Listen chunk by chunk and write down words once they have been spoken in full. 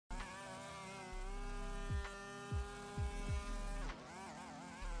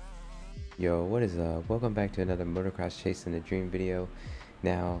Yo, what is up? Welcome back to another Motocross Chasing the Dream video.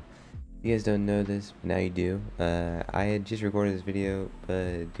 Now, you guys don't know this, but now you do. I had just recorded this video,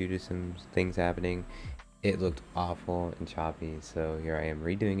 but due to some things happening, it looked awful and choppy, so here I am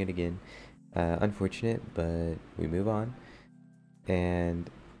redoing it again. Unfortunate, but we move on. And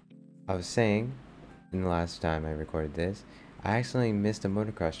I was saying, in the last time I recorded this, I accidentally missed a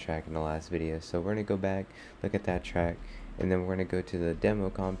motocross track in the last video, so we're gonna go back, look at that track, and then we're gonna go to the demo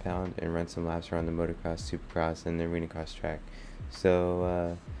compound and run some laps around the motocross, supercross, and the arena cross track.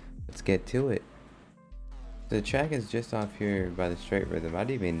 So let's get to it. The track is just off here by the straight rhythm. I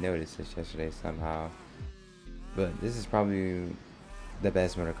didn't even notice this yesterday somehow, but this is probably the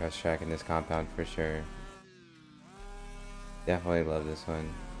best motocross track in this compound for sure. Definitely love this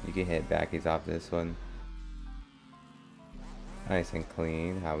one. You can hit backies off this one. Nice and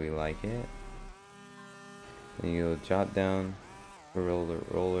clean, how we like it. And you'll jot down the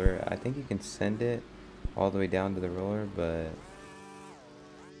roller. I think you can send it all the way down to the roller, but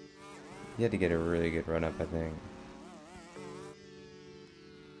you had to get a really good run up, I think.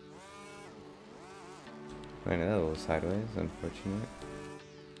 Went a little sideways, unfortunate.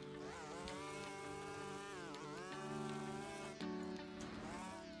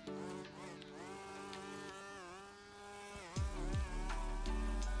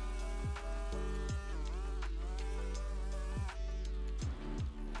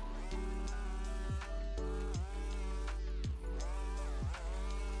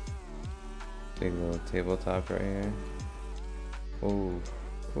 Big little tabletop right here. Ooh,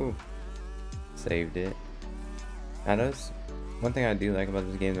 ooh, saved it. Now notice, one thing I do like about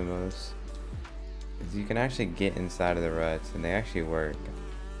this game the most is you can actually get inside of the ruts, and they actually work.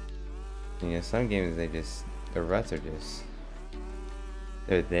 You know, some games the ruts are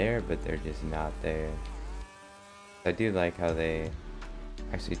they're there, but they're just not there. I do like how they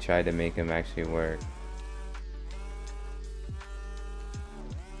actually tried to make them actually work.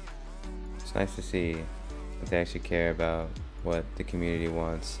 It's nice to see that they actually care about what the community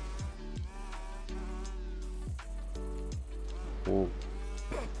wants. Ooh.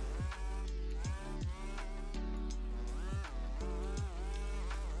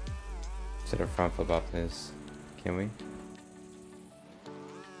 Instead of front flip off this, can we?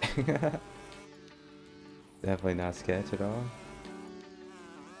 Definitely not sketch at all.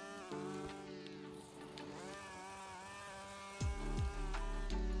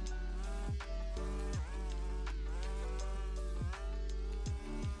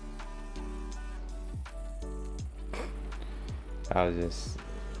 That was just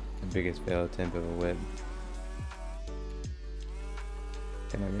the biggest fail attempt of a whip.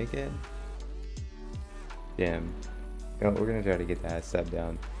 Can I make it? Damn. No, we're gonna try to get that step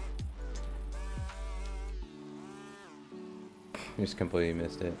down. Just completely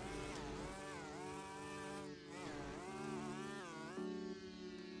missed it.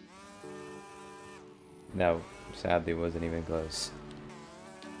 No, sadly wasn't even close.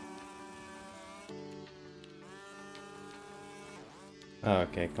 Oh,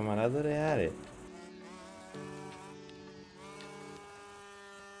 okay, come on, I literally had it.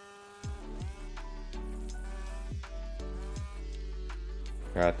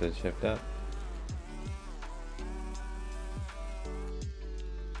 Forgot to shift up.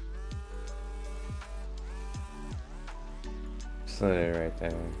 Slid it right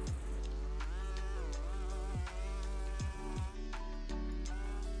there.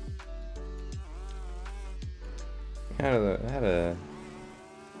 I had to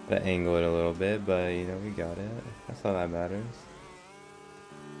angle it a little bit, but you know, we got it. That's all that matters.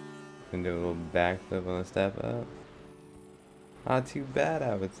 And do a little backflip on the step up. Not too bad,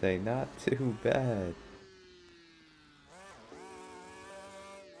 I would say. Not too bad.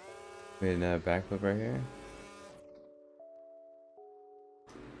 We had another backflip right here.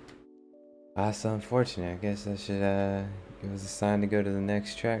 That's unfortunate. I guess I should, it was a sign to go to the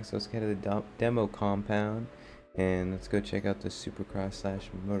next track. So let's get to the demo compound. And let's go check out the supercross slash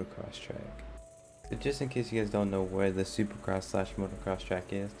motocross track. So just in case you guys don't know where the supercross slash motocross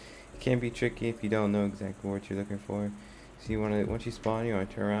track is, it can be tricky if you don't know exactly what you're looking for. So you want to, once you spawn, you want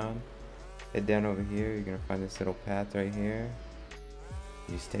to turn around, head down over here. You're gonna find this little path right here.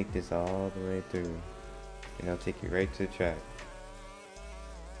 You just take this all the way through, and it'll take you right to the track.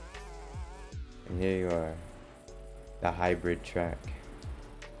 And here you are, the hybrid track.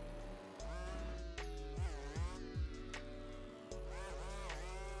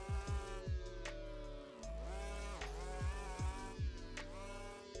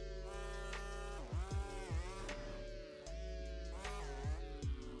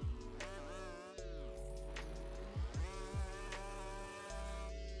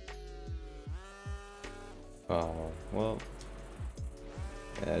 Oh, well,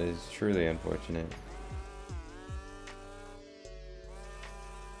 that is truly unfortunate.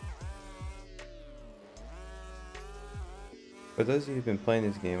 For those of you who've been playing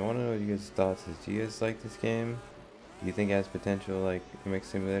this game, I want to know what you guys' thoughts is. Do you guys like this game? Do you think it has potential like MX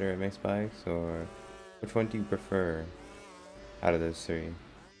Simulator or MX Bikes, or which one do you prefer out of those three?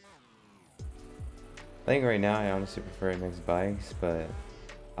 I think right now I honestly prefer MX Bikes, but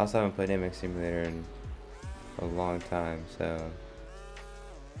I also haven't played MX Simulator in a long time, so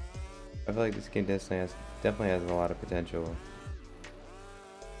I feel like this game definitely has a lot of potential.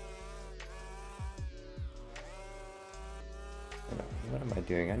 What am I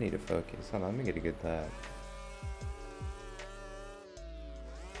doing? I need to focus. Hold on, let me get a good lap.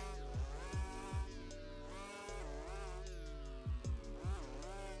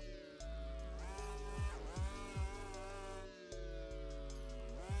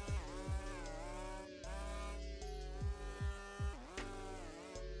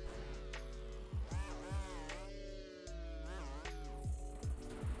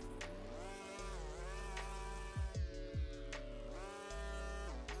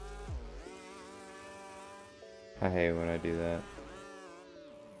 I hate when I do that.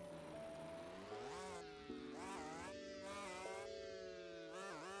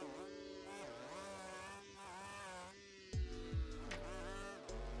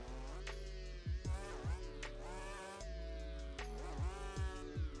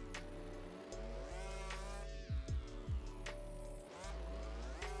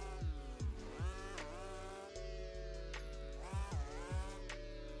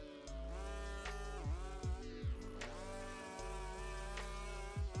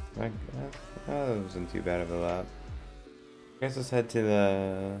 I guess that wasn't too bad of a lap. I guess let's head to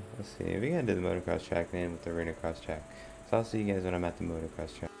the, let's see, we can head to the motocross track then with the arena cross track. So I'll see you guys when I'm at the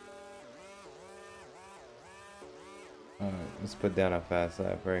motocross track. Alright, let's put down a fast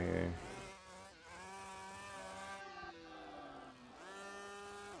lap right here.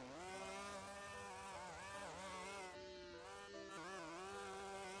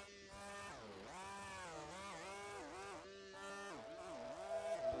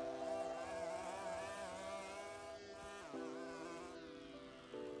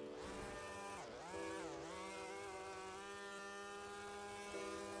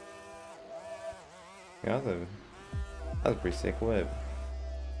 Yeah, that was a pretty sick whip.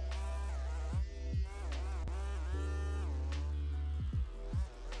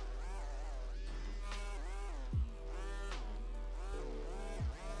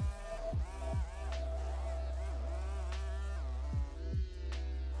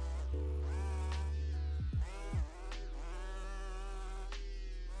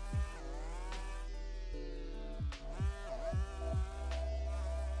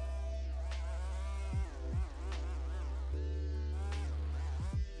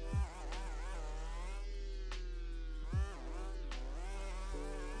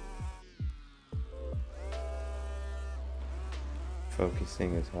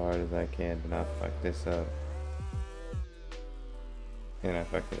 Focusing as hard as I can to not fuck this up. And I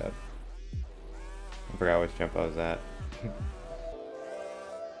fucked it up. I forgot which jump I was at. I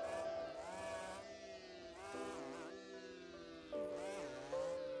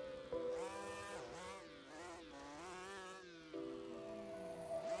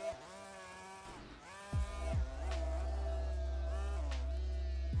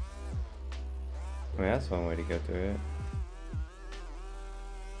mean, that's one way to go through it.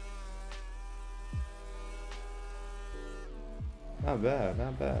 Not bad,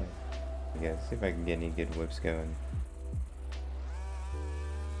 not bad. Yeah, see if I can get any good whips going.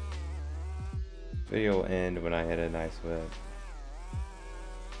 Video will end when I hit a nice whip.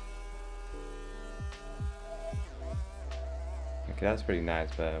 Okay, that's pretty nice,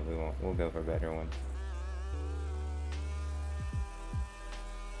 but we'll go for a better one.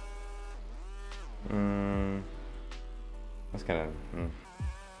 That's kind of.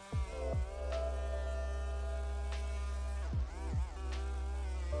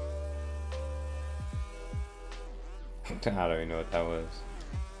 I don't even know what that was.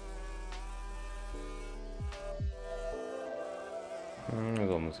 It was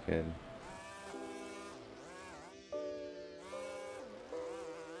almost good.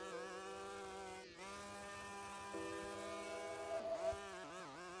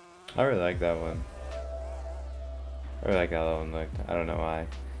 I really like that one. I really like how that one looked. I don't know why. It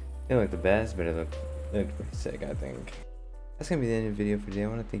didn't look the best, but it looked pretty sick, I think. That's gonna be the end of the video for today. I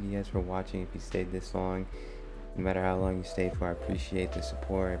want to thank you guys for watching if you stayed this long. No matter how long you stay for, I appreciate the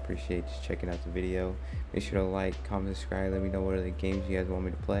support. I appreciate just checking out the video. Make sure to like, comment, subscribe. Let me know what other games you guys want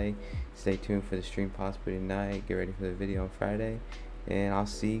me to play. Stay tuned for the stream possibly tonight. Get ready for the video on Friday. And I'll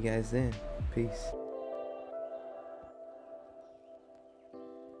see you guys then. Peace.